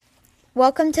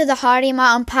Welcome to the Hardy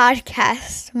Mom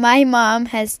Podcast. My mom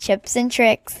has tips and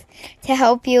tricks to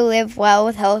help you live well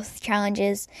with health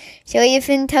challenges. She'll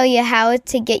even tell you how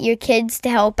to get your kids to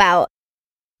help out.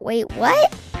 Wait,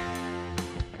 what?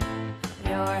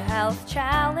 You're health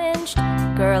challenged,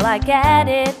 girl, I get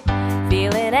it.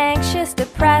 Feeling anxious,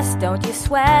 depressed, don't you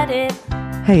sweat it.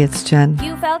 Hey, it's Jen.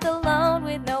 You felt alone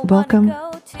with no Welcome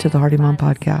one to the Hardy Mom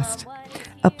Podcast,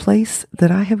 a place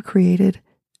that I have created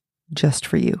just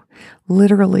for you,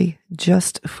 literally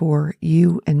just for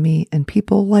you and me and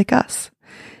people like us.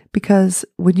 Because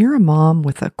when you're a mom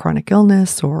with a chronic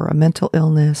illness or a mental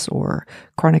illness or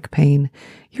chronic pain,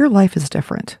 your life is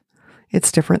different.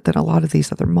 It's different than a lot of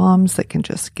these other moms that can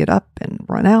just get up and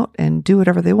run out and do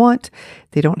whatever they want.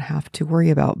 They don't have to worry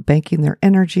about banking their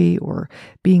energy or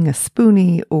being a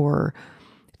spoonie or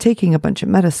taking a bunch of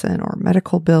medicine or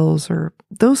medical bills or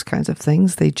those kinds of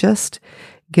things. They just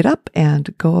get up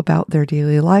and go about their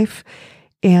daily life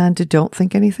and don't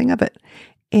think anything of it.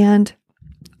 And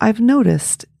I've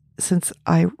noticed since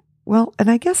and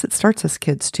I guess it starts as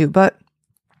kids too, but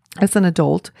as an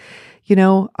adult,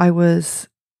 I was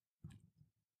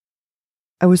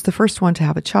the first one to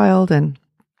have a child, and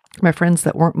my friends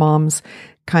that weren't moms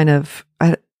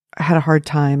I had a hard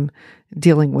time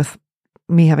dealing with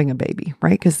me having a baby,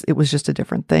 right? Because it was just a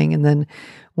different thing. And then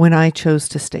when I chose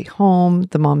to stay home,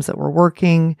 the moms that were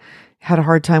working had a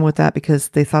hard time with that because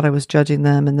they thought I was judging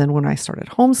them. And then when I started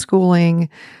homeschooling,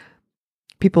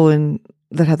 people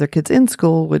that had their kids in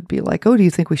school would be like, oh, do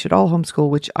you think we should all homeschool?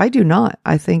 Which I do not.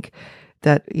 I think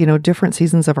that, different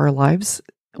seasons of our lives,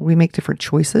 we make different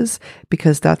choices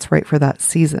because that's right for that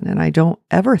season. And I don't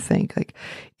ever think like,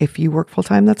 if you work full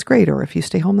time, that's great. Or if you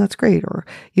stay home, that's great. Or,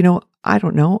 I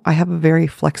don't know. I have a very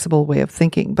flexible way of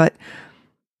thinking, but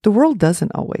the world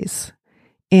doesn't always.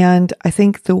 And I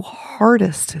think the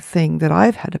hardest thing that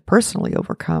I've had to personally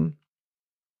overcome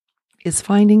is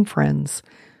finding friends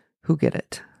who get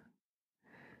it.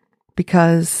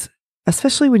 Because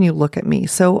especially when you look at me,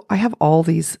 so I have all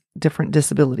these different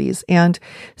disabilities, and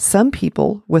some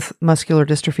people with muscular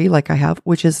dystrophy like I have,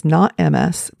 which is not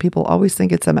MS. People always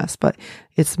think it's MS, but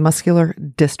it's muscular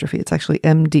dystrophy. It's actually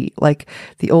MD, like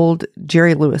the old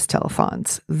Jerry Lewis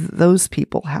telethons. Those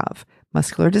people have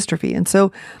muscular dystrophy. And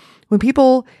so when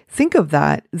people think of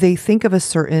that, they think of a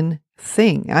certain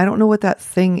thing. I don't know what that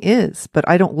thing is, but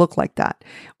I don't look like that.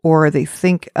 Or they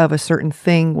think of a certain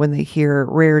thing when they hear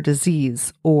rare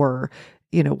disease or,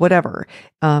 whatever.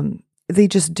 They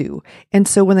just do. And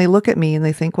so when they look at me and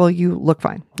they think, well, you look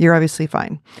fine. You're obviously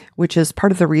fine, which is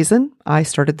part of the reason I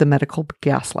started the Medical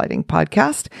Gaslighting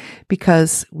podcast,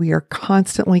 because we are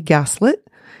constantly gaslit,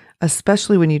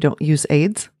 especially when you don't use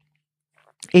aids.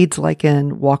 Aids like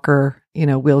in walker,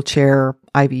 wheelchair,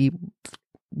 IV,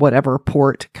 whatever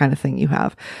port kind of thing you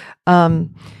have.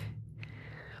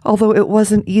 Although it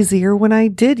wasn't easier when I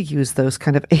did use those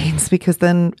kind of aids, because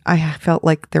then I felt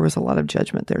like there was a lot of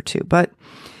judgment there too. But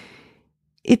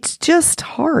it's just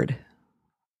hard.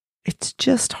 It's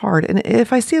just hard. And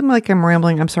if I seem like I'm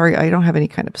rambling, I'm sorry. I don't have any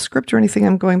kind of script or anything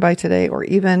I'm going by today, or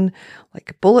even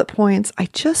like bullet points. I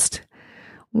just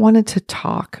wanted to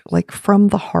talk like from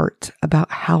the heart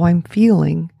about how I'm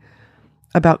feeling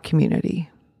about community.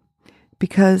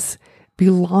 Because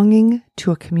belonging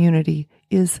to a community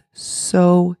is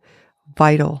so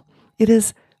vital. It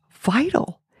is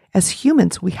vital. As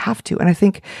humans, we have to. And I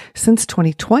think since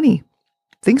 2020,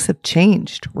 things have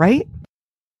changed, right?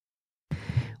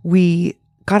 We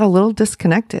got a little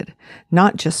disconnected,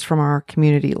 not just from our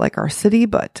community, like our city,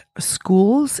 but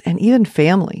schools and even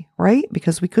family, right?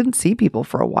 Because we couldn't see people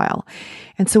for a while.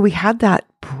 And so we had that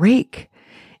break.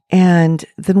 And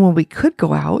then when we could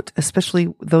go out,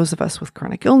 especially those of us with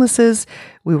chronic illnesses,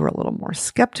 we were a little more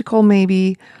skeptical,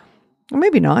 maybe, or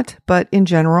maybe not, but in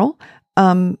general,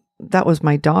 that was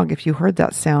my dog. If you heard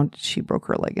that sound, she broke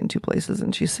her leg in two places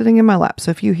and she's sitting in my lap. So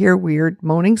if you hear weird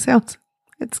moaning sounds,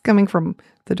 it's coming from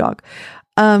the dog.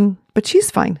 But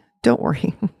she's fine. Don't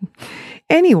worry.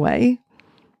 Anyway,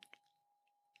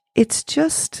 it's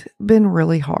just been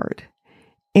really hard.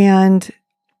 And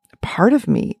part of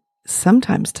me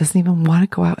sometimes doesn't even want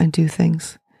to go out and do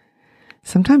things.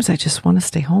 Sometimes I just want to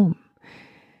stay home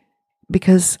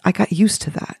because I got used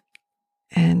to that.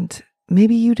 And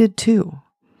maybe you did too.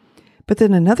 But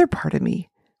then another part of me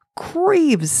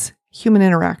craves human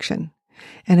interaction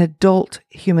and adult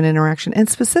human interaction, and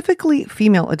specifically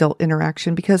female adult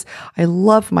interaction, because I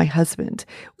love my husband.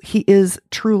 He is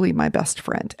truly my best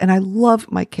friend, and I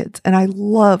love my kids, and I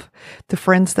love the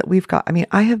friends that we've got. I mean,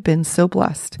 I have been so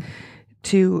blessed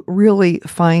to really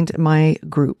find my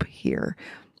group here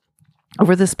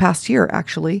over this past year,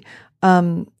 actually.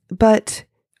 But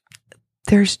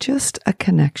there's just a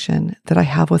connection that I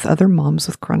have with other moms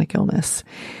with chronic illness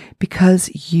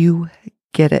because you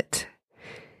get it.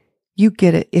 You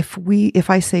get it. If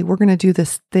I say we're going to do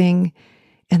this thing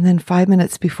and then 5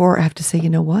 minutes before I have to say, you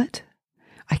know what?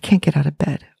 I can't get out of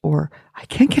bed, or I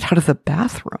can't get out of the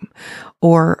bathroom,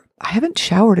 or I haven't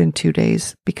showered in 2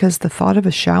 days because the thought of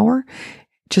a shower,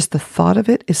 just the thought of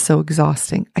it is so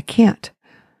exhausting. I can't.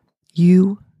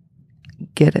 You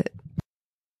get it.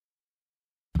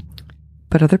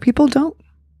 But other people don't.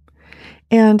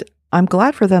 And I'm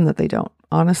glad for them that they don't.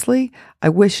 Honestly, I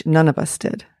wish none of us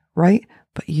did, right?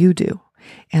 But you do.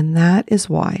 And that is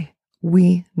why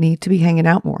we need to be hanging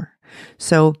out more.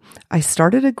 So I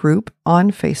started a group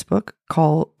on Facebook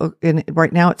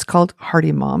right now it's called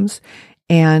Hearty Moms.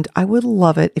 And I would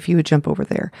love it if you would jump over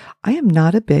there. I am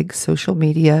not a big social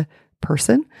media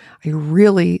person. I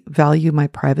really value my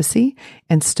privacy.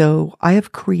 And so I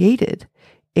have created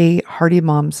a Hearty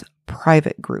Moms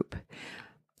private group.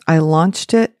 I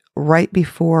launched it right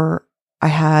before I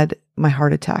had my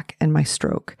heart attack and my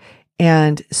stroke.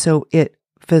 And so it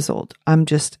fizzled. I'm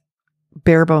just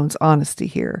bare bones honesty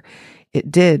here.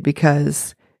 It did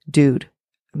because, dude,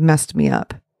 messed me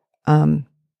up.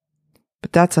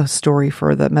 But that's a story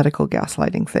for the medical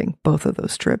gaslighting thing, both of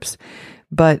those trips.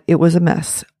 But it was a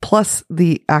mess. Plus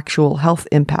the actual health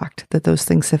impact that those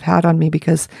things have had on me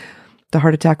because the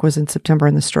heart attack was in September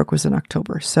and the stroke was in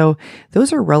October. So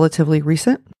those are relatively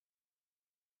recent.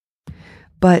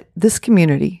 But this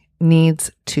community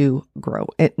needs to grow.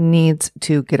 It needs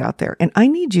to get out there. And I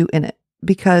need you in it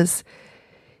because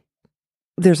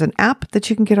there's an app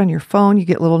that you can get on your phone. You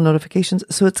get little notifications.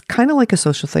 So it's kind of like a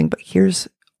social thing, but here's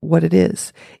what it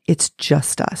is. It's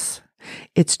just us.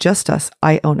 It's just us.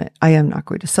 I own it. I am not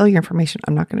going to sell your information.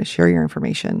 I'm not going to share your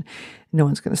information. No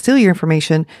one's going to steal your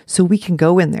information. So we can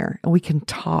go in there and we can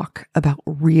talk about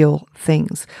real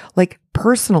things like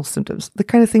personal symptoms, the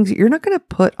kind of things that you're not going to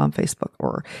put on Facebook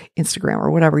or Instagram or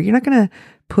whatever. You're not going to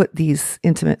put these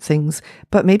intimate things,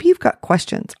 but maybe you've got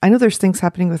questions. I know there's things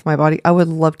happening with my body. I would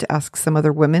love to ask some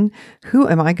other women. Who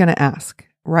am I going to ask?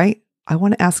 Right? I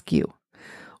want to ask you.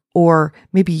 Or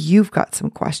maybe you've got some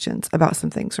questions about some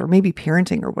things, or maybe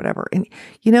parenting or whatever. And,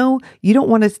 you don't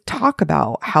want to talk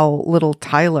about how little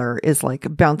Tyler is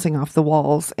like bouncing off the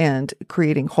walls and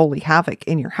creating holy havoc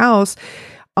in your house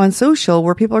on social,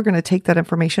 where people are going to take that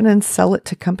information and sell it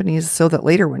to companies so that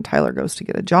later when Tyler goes to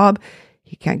get a job,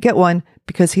 he can't get one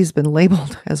because he's been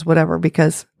labeled as whatever.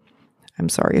 Because I'm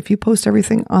sorry, if you post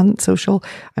everything on social,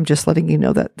 I'm just letting you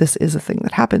know that this is a thing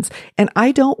that happens. And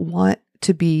I don't want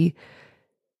to be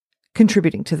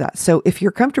contributing to that. So if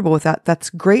you're comfortable with that, that's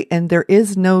great. And there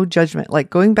is no judgment, like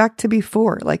going back to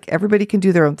before, like everybody can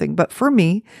do their own thing. But for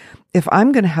me, if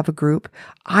I'm going to have a group,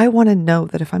 I want to know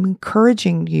that if I'm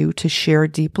encouraging you to share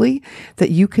deeply,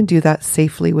 that you can do that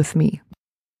safely with me.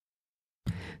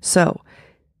 So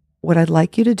what I'd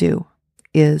like you to do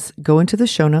is go into the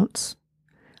show notes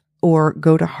or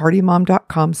go to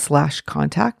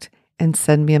heartymom.com/contact and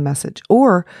send me a message,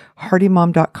 or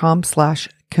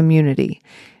heartymom.com/community.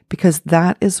 Because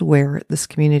that is where this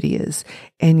community is.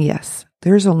 And yes,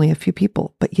 there's only a few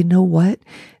people, but you know what?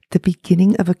 The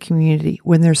beginning of a community,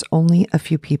 when there's only a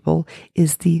few people,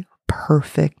 is the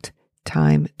perfect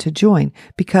time to join,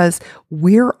 because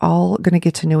we're all going to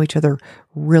get to know each other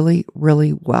really,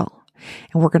 really well.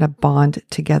 And we're going to bond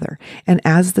together. And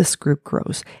as this group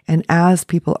grows and as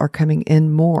people are coming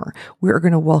in more, we're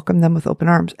going to welcome them with open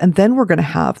arms. And then we're going to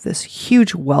have this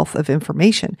huge wealth of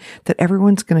information that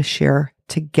everyone's going to share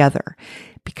together.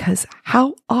 Because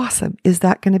how awesome is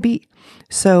that going to be?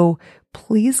 So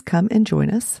please come and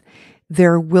join us.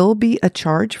 There will be a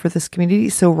charge for this community.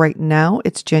 So right now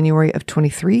it's January of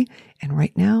 23. And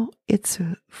right now it's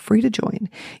free to join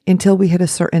until we hit a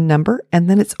certain number. And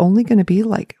then it's only going to be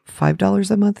like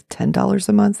 $5 a month, $10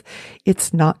 a month.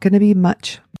 It's not going to be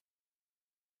much.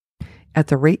 At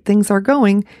the rate things are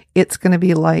going, it's going to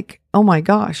be like, oh my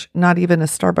gosh, not even a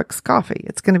Starbucks coffee.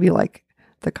 It's going to be like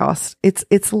the cost.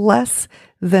 It's less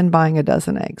than buying a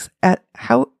dozen eggs at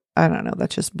how, I don't know.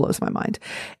 That just blows my mind.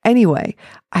 Anyway,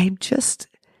 I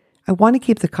want to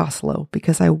keep the cost low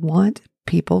because I want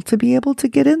people to be able to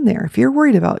get in there. If you're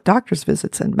worried about doctor's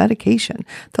visits and medication,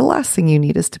 the last thing you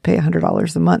need is to pay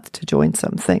 $100 a month to join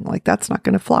something. Like, that's not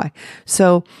going to fly.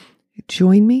 So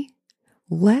join me.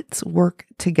 Let's work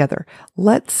together.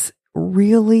 Let's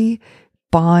really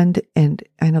bond. And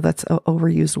I know that's an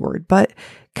overused word, but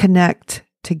connect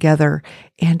together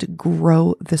and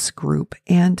grow this group.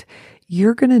 And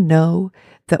you're going to know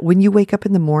that when you wake up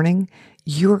in the morning,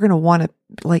 you're going to want to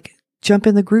like jump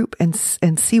in the group and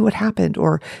see what happened.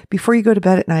 Or before you go to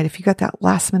bed at night, if you got that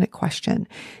last minute question,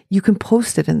 you can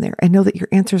post it in there and know that your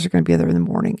answers are going to be there in the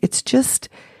morning. It's just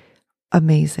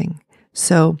amazing.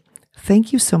 So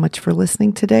thank you so much for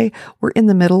listening today. We're in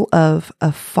the middle of a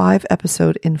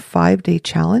 5-episode in 5-day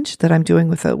challenge that I'm doing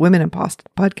with a Women in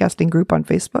Podcasting group on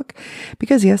Facebook.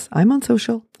 Because yes, I'm on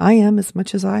social. I am, as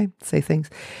much as I say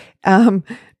things.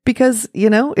 Because,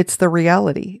 it's the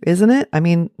reality, isn't it? I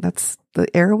mean, that's the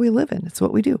era we live in. It's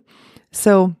what we do.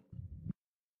 So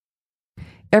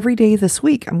every day this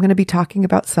week, I'm going to be talking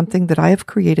about something that I have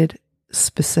created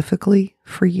specifically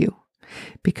for you,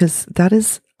 because that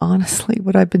is honestly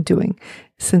what I've been doing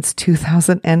since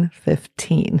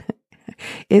 2015.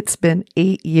 It's been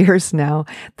 8 years now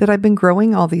that I've been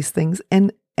growing all these things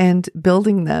and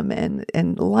building them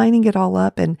and lining it all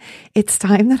up. And it's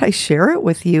time that I share it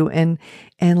with you and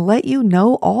let you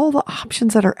know all the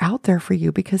options that are out there for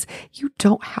you, because you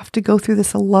don't have to go through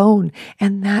this alone.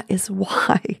 And that is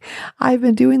why I've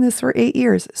been doing this for 8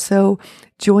 years. So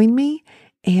join me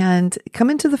and come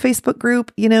into the Facebook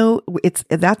group.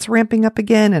 That's ramping up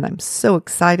again. And I'm so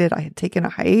excited. I had taken a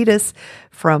hiatus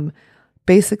from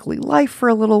basically life for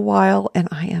a little while, and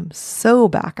I am so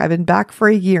back. I've been back for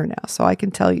a year now, so I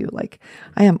can tell you,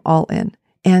 I am all in,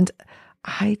 and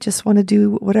I just want to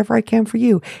do whatever I can for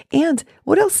you. And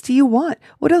what else do you want?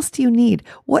 What else do you need?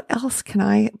 What else can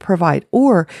I provide?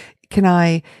 Or can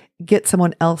I get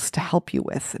someone else to help you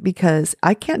with? Because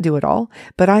I can't do it all,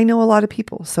 but I know a lot of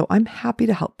people, so I'm happy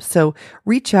to help. So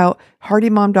reach out.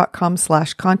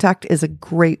 HardyMom.com/contact is a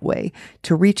great way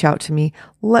to reach out to me.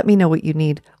 Let me know what you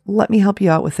need. Let me help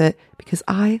you out with it, because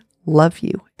I love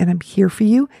you and I'm here for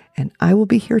you, and I will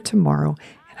be here tomorrow.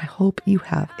 And I hope you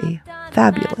have a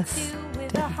fabulous day.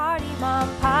 The Hardy Mom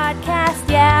Podcast,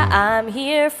 yeah, I'm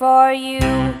here for you.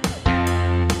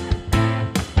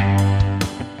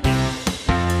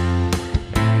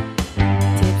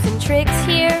 Tricks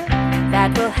here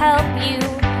that will help you.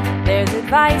 There's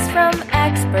advice from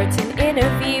experts and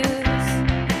interviews.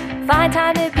 Find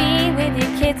time to be with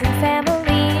your kids and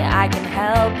family. I can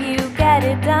help you get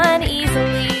it done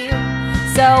easily.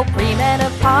 So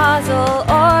premenopausal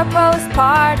or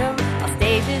postpartum, all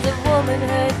stages of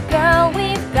womanhood, girl,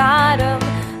 we've got 'em.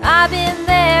 I've been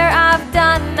there, I've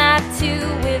done that too,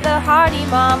 with the Hardy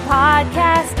Mom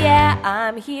Podcast. Yeah,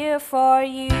 I'm here for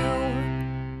you.